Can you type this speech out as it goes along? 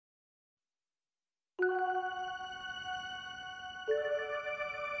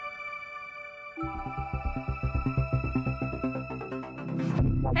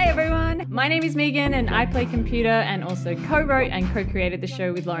Hey everyone, my name is Meegan and I play computer and also co-wrote and co-created the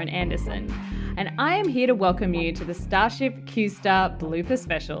show with Lauren Anderson. And I am here to welcome you to the Starship Q Star Blooper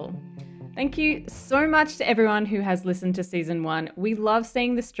Special. Thank you so much to everyone who has listened to Season 1. We love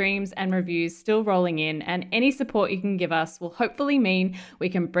seeing the streams and reviews still rolling in, and any support you can give us will hopefully mean we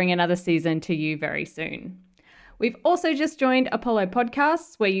can bring another season to you very soon. We've also just joined Apollo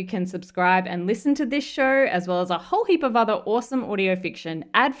Podcasts, where you can subscribe and listen to this show, as well as a whole heap of other awesome audio fiction,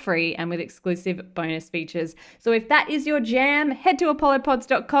 ad-free and with exclusive bonus features. So if that is your jam, head to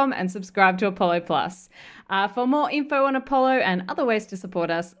apollopods.com and subscribe to Apollo Plus. For more info on Apollo and other ways to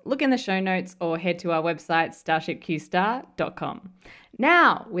support us, look in the show notes or head to our website, starshipqstar.com.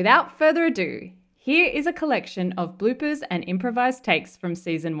 Now, without further ado, here is a collection of bloopers and improvised takes from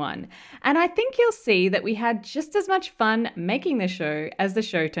Season 1. And I think you'll see that we had just as much fun making the show as the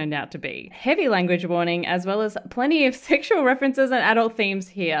show turned out to be. Heavy language warning, as well as plenty of sexual references and adult themes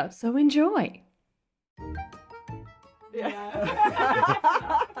here, so enjoy.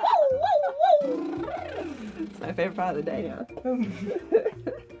 Yeah. It's my favorite part of the day.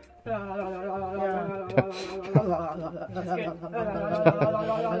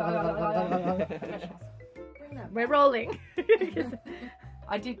 We're rolling.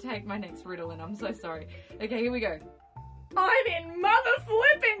 I did take my next riddle and I'm so sorry. Okay, here we go. I'm in mother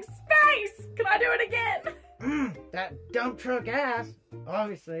flipping space! Can I do it again? That dump truck ass,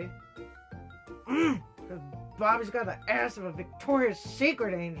 obviously. Cause Bobby's got the ass of a Victoria's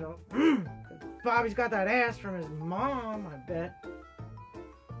Secret angel. Cause Bobby's got that ass from his mom, I bet.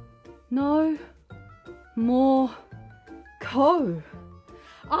 No more co.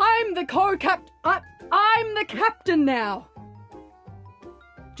 I'm the I'm the captain now.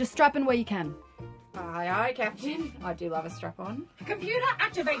 Just strap in where you can. Aye, aye, Captain. I do love a strap-on. Computer,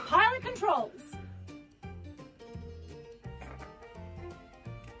 activate pilot controls.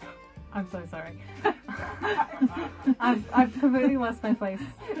 I'm so sorry. I've completely lost my place.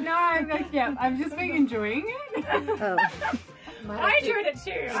 No, I've just been enjoying it. Oh. I enjoyed it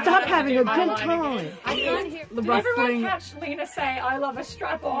too. Stop having a good time. I can't hear Did everyone catch Lena say, I love a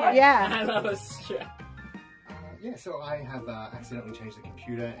strap-on? Yeah. I love a strap. Yeah, so I have accidentally changed the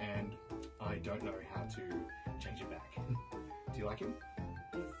computer and I don't know how to change it back. Do you like him?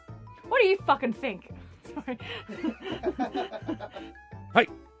 What do you fucking think? Sorry. Hey!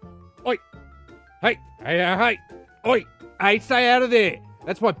 Oi! Hey! Hey! Oi! Hey, stay out of there!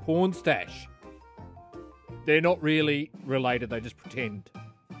 That's my porn stash. They're not really related, they just pretend.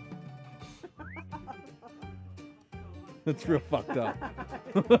 That's real fucked up.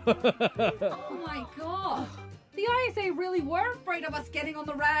 Oh my god! The ISA really were afraid of us getting on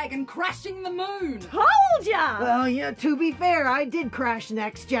the rag and crashing the moon! Told ya! Well, yeah, to be fair, I did crash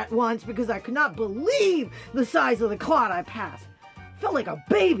NextJet once because I could not believe the size of the clot I passed. Felt like a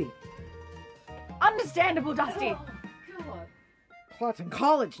baby. Understandable, Dusty. Oh, God. Clot's in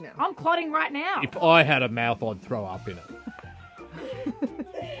college now. I'm clotting right now. If I had a mouth, I'd throw up in it.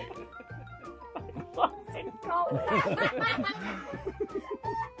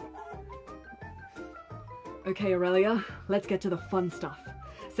 Okay, Aurelia, let's get to the fun stuff.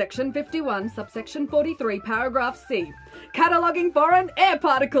 Section 51, subsection 43, paragraph C. Cataloguing foreign air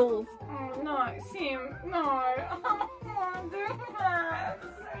particles. Oh, no, Sim, no. I don't want to do that.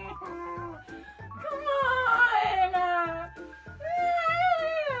 Come on.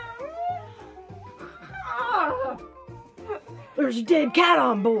 There's a dead cat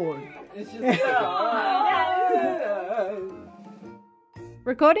on board. It's just...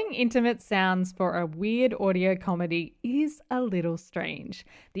 Recording intimate sounds for a weird audio comedy is a little strange.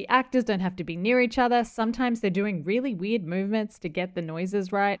 The actors don't have to be near each other. Sometimes they're doing really weird movements to get the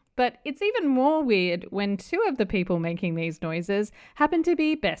noises right. But it's even more weird when two of the people making these noises happen to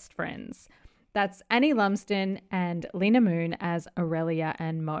be best friends. That's Annie Lumsden and Lena Moon as Aurelia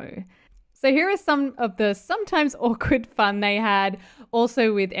and Mo. So here are some of the sometimes awkward fun they had,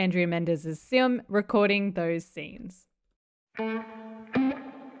 also with Andrea Mendez as Sim, recording those scenes.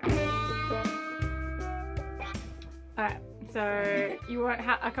 Alright, so you want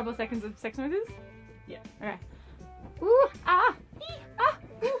a couple of seconds of sex noises? Yeah. Okay. Ooh, ah, ee, ah,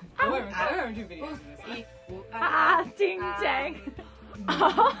 ooh, I ah, won't do videos of this. ah, ding dang.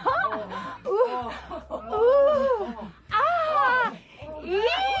 Oh. Ooh, ah, ee,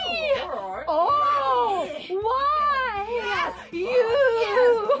 oh, why? Yes. You.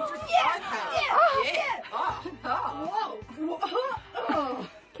 Yes.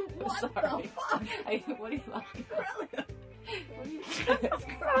 What the fuck? Hey, what do you like? What do you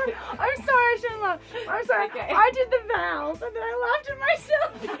Sorry. I'm sorry, I shouldn't laugh. I'm sorry. Okay. I did the vowels and then I laughed at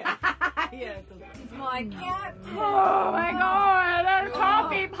myself. Yeah, it's my cat. Oh my god, that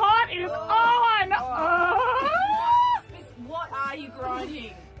coffee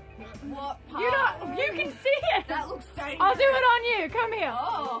grinding? What part? You can see it. That looks dangerous. I'll do it on you. Come here.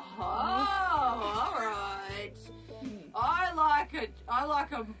 Oh, alright. I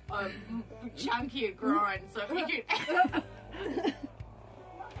like a chunkier grind, so if you can...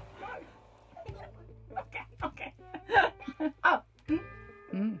 Okay. Oh.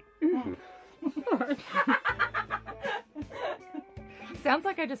 Sounds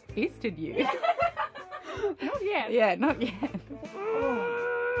like I just fisted you. Not yet. Yeah, not yet.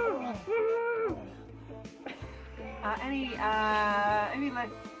 Any less,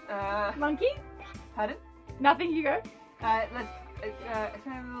 Monkey? pardon? Nothing, you go. It's a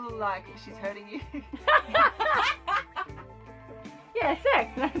little like she's hurting you. Yeah,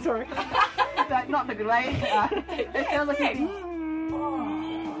 sex. No, sorry. But not in a good way. It sounds like sex. a... I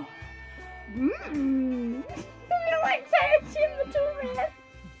feel like saying Tim the Tourette.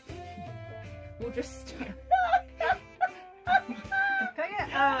 We'll just... Can I get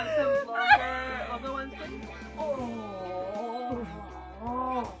some longer other ones, please?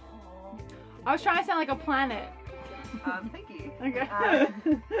 I was trying to sound like a planet. Thank you. Okay.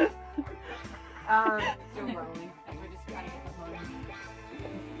 Still rolling. We're just trying to get the phone.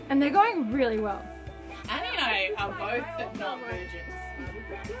 And they're going really well. Annie and I are both not virgins.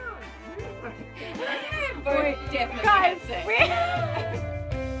 Both definitely Guys, had sex.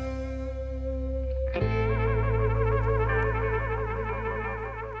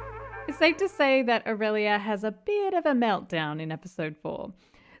 It's safe to say that Aurelia has a bit of a meltdown in episode 4.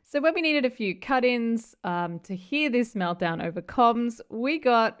 So when we needed a few cut-ins to hear this meltdown over comms, we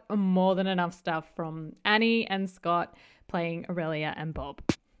got more than enough stuff from Annie and Scott playing Aurelia and Bob.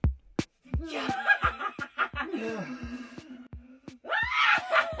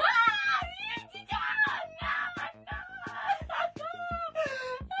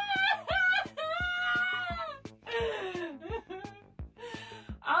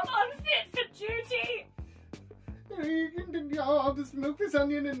 I'm unfit for duty. I'll just milk this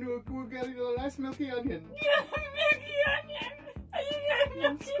onion and we'll get a nice milky onion. Milky onion.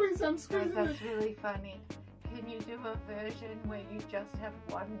 I'm squeezing it. That's really funny. Can you do a version where you just have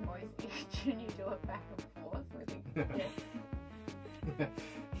one voice each and you do it back and forth?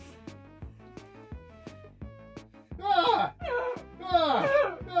 Ah! Ah! Ah!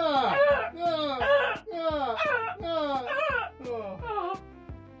 Ah! Ah! Ah!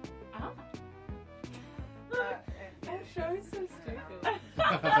 Ah! That show is so stupid.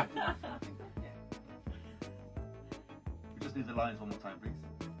 We just need the lines one more time, please.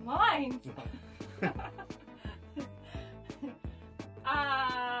 Lines.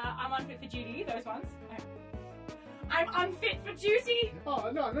 I'm unfit for duty. Those ones. I'm unfit for duty. Oh,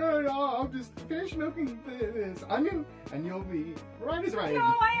 no. I'll just finish milking this onion and you'll be right as rain.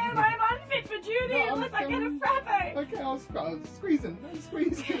 No, I'm unfit for duty unless I get a frappe. Okay, I'll squeeze him.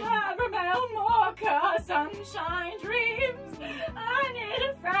 Caramel mocha, sunshine dreams. I need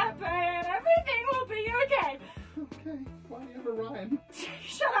a frappe and everything will be okay. Okay, why do you have a rhyme?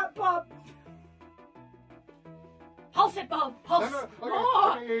 Shut up, Bob. Pulse it, Bob. Pulse. No, okay,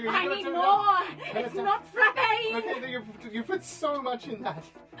 More. okay, I no, need no, more. It's no. not frappe. Okay, you put so much in that.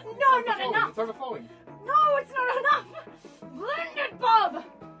 No, not enough. It's overflowing. No, it's not enough. Blend it, Bob.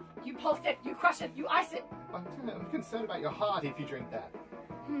 You pulse it, you crush it, you ice it. I'm concerned about your heart if you drink that.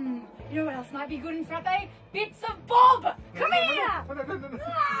 You know what else might be good in frappe? Bits of Bob. Come here. No.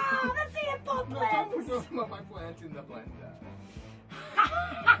 Ah, let's see if Bob No, blends. don't put my plant in the blender.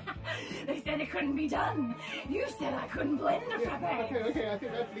 They said it couldn't be done. You said I couldn't blend a frappe. Okay. I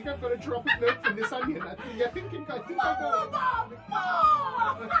think I've got a drop of milk from this onion. I think More, I got it. Bob,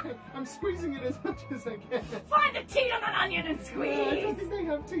 more. Okay, I'm squeezing it as much as I can. Find the teat on that onion and I don't squeeze. think they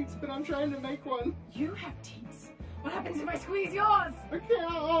have teats, but I'm trying to make one. You have teats. What happens if I squeeze yours? Okay.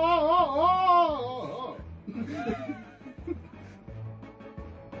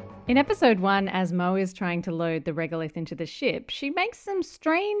 In episode 1, as Mo is trying to load the regolith into the ship, she makes some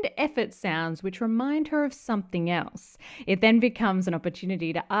strained effort sounds which remind her of something else. It then becomes an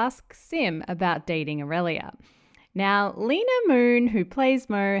opportunity to ask Sim about dating Aurelia. Now, Lena Moon, who plays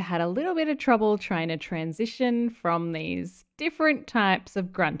Mo, had a little bit of trouble trying to transition from these different types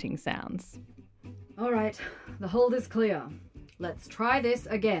of grunting sounds. All right, the hold is clear. Let's try this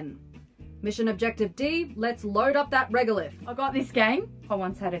again. Mission objective D, let's load up that regolith. I got this game. I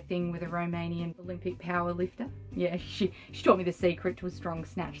once had a thing with a Romanian Olympic power lifter. Yeah, she taught me the secret to a strong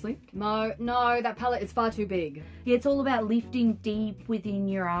snatch lift. Mo, no, that pallet is far too big. Yeah, it's all about lifting deep within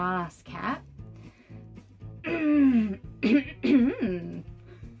your ass, cat. This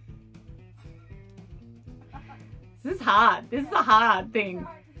is hard. This is a hard thing.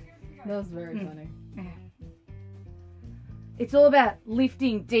 That was very funny. It's all about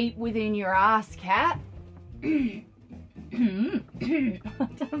lifting deep within your ass, cat. I'm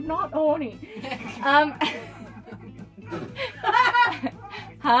not horny.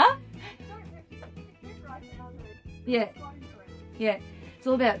 Huh? Yeah. Yeah. It's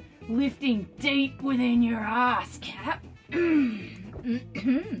all about lifting deep within your ass, cat. No.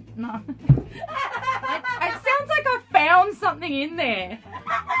 It sounds like I found something in there.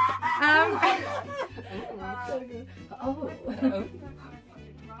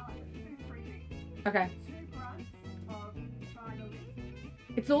 Okay.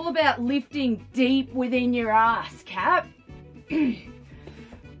 It's all about lifting deep within your ass, Cap.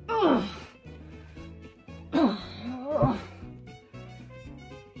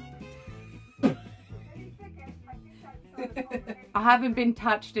 I haven't been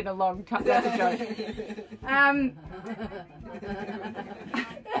touched in a long time. That's a joke.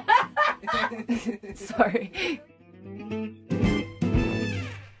 Sorry.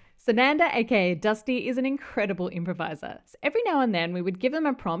 Sunanda, aka Dusty, is an incredible improviser. So every now and then we would give them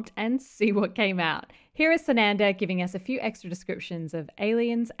a prompt and see what came out. Here is Sunanda giving us a few extra descriptions of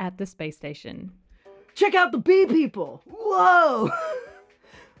aliens at the space station. Check out the bee people! Whoa!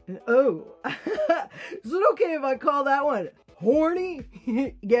 Oh, is it okay if I call that one horny?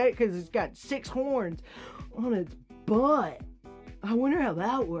 Get it? Because it's got 6 horns on its butt. I wonder how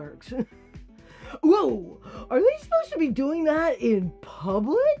that works. Whoa, are they supposed to be doing that in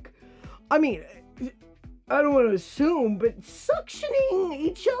public? I mean, I don't want to assume, but suctioning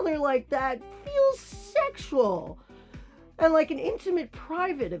each other like that feels sexual and like an intimate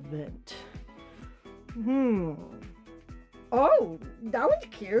private event. Oh, that one's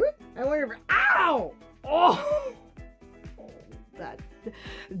cute. I wonder if... Ow! Oh! That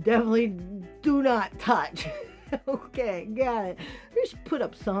definitely do not touch. Okay, got it. Just put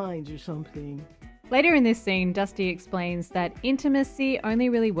up signs or something. Later in this scene, Dusty explains that intimacy only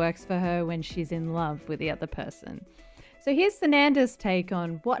really works for her when she's in love with the other person. So here's Sunanda's take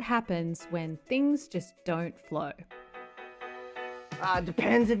on what happens when things just don't flow.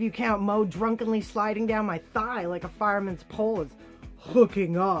 Depends if you count Mo drunkenly sliding down my thigh like a fireman's pole is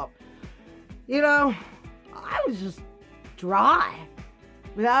hooking up. You know, I was just dry.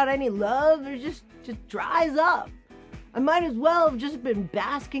 Without any love, it just dries up. I might as well have just been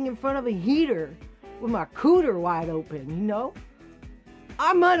basking in front of a heater with my cooter wide open, you know?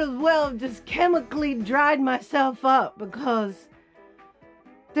 I might as well have just chemically dried myself up because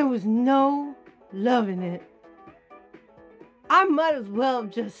there was no love in it. I might as well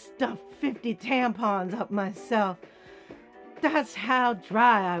have just stuffed 50 tampons up myself. That's how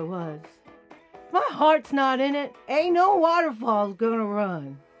dry I was. If my heart's not in it, ain't no waterfall's gonna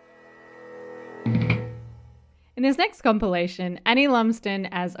run. In this next compilation, Annie Lumsden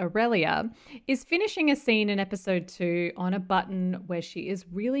as Aurelia is finishing a scene in episode 2 on a button where she is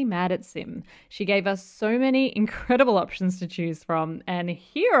really mad at Sim. She gave us so many incredible options to choose from, and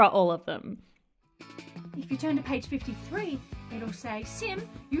here are all of them. If you turn to page 53, it'll say, Sim,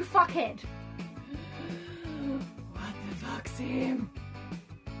 you fuckhead. What the fuck, Sim?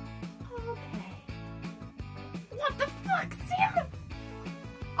 Okay. What the fuck, Sim?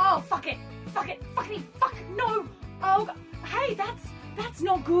 Oh, fuck it. Fuck it. Fucking fuck. No. Oh, hey, that's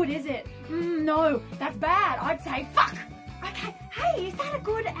not good, is it? No, that's bad. I'd say fuck. Okay. Hey, is that a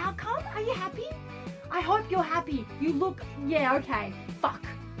good outcome? Are you happy? I hope you're happy. You look, yeah, okay. Fuck.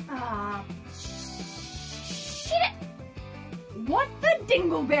 Shit. What the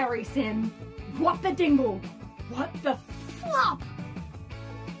dingleberry, Sim? What the dingle? What the flop?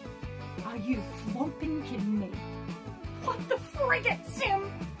 Are you flomping kidding me? What the frigate,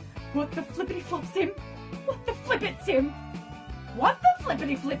 Sim? What the flippity flop, Sim? What the flip it, Sim? What the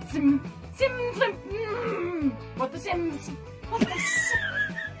flippity flip, Sim? Sim flip. What the Sims? What the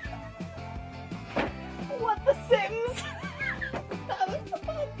What the Sims? That was so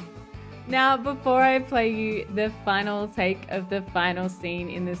fun. Now, before I play you the final take of the final scene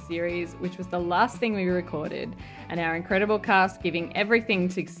in the series, which was the last thing we recorded, and our incredible cast giving everything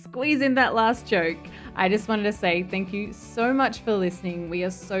to squeeze in that last joke, I just wanted to say thank you so much for listening. We are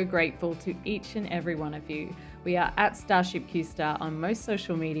so grateful to each and every one of you. We are at Starship Q Star on most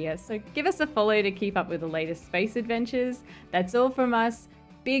social media, so give us a follow to keep up with the latest space adventures. That's all from us.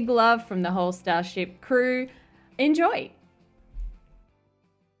 Big love from the whole Starship crew. Enjoy!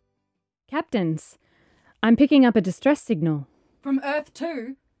 Captains, I'm picking up a distress signal. From Earth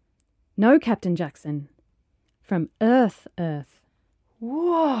 2? No, Captain Jackson. From Earth.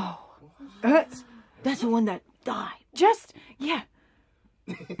 Whoa. That's the one that died. Just, yeah.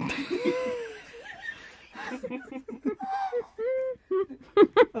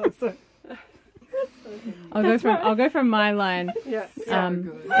 Oh, sorry. I'll go from my line. Yeah.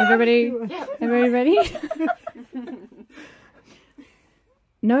 Everybody ready?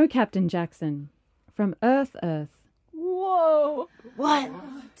 No, Captain Jackson. From Earth. Whoa! What?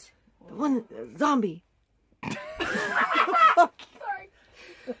 The one zombie.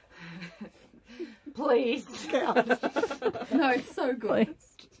 Please. No, it's so good.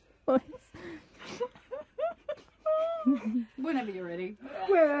 Please. Whenever you're ready.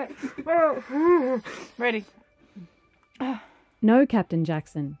 Ready. No, Captain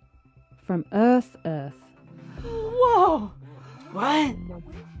Jackson. From Earth. Whoa! What?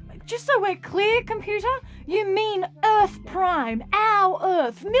 Just so we're clear, computer, you mean Earth Prime, our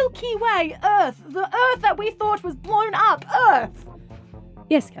Earth, Milky Way Earth, the Earth that we thought was blown up Earth!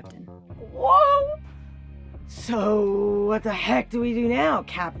 Yes, Captain. Whoa! So, what the heck do we do now,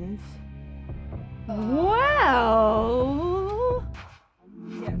 Captains? Well.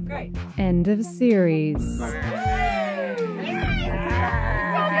 Yeah, great. End of series.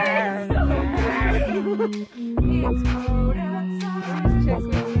 It's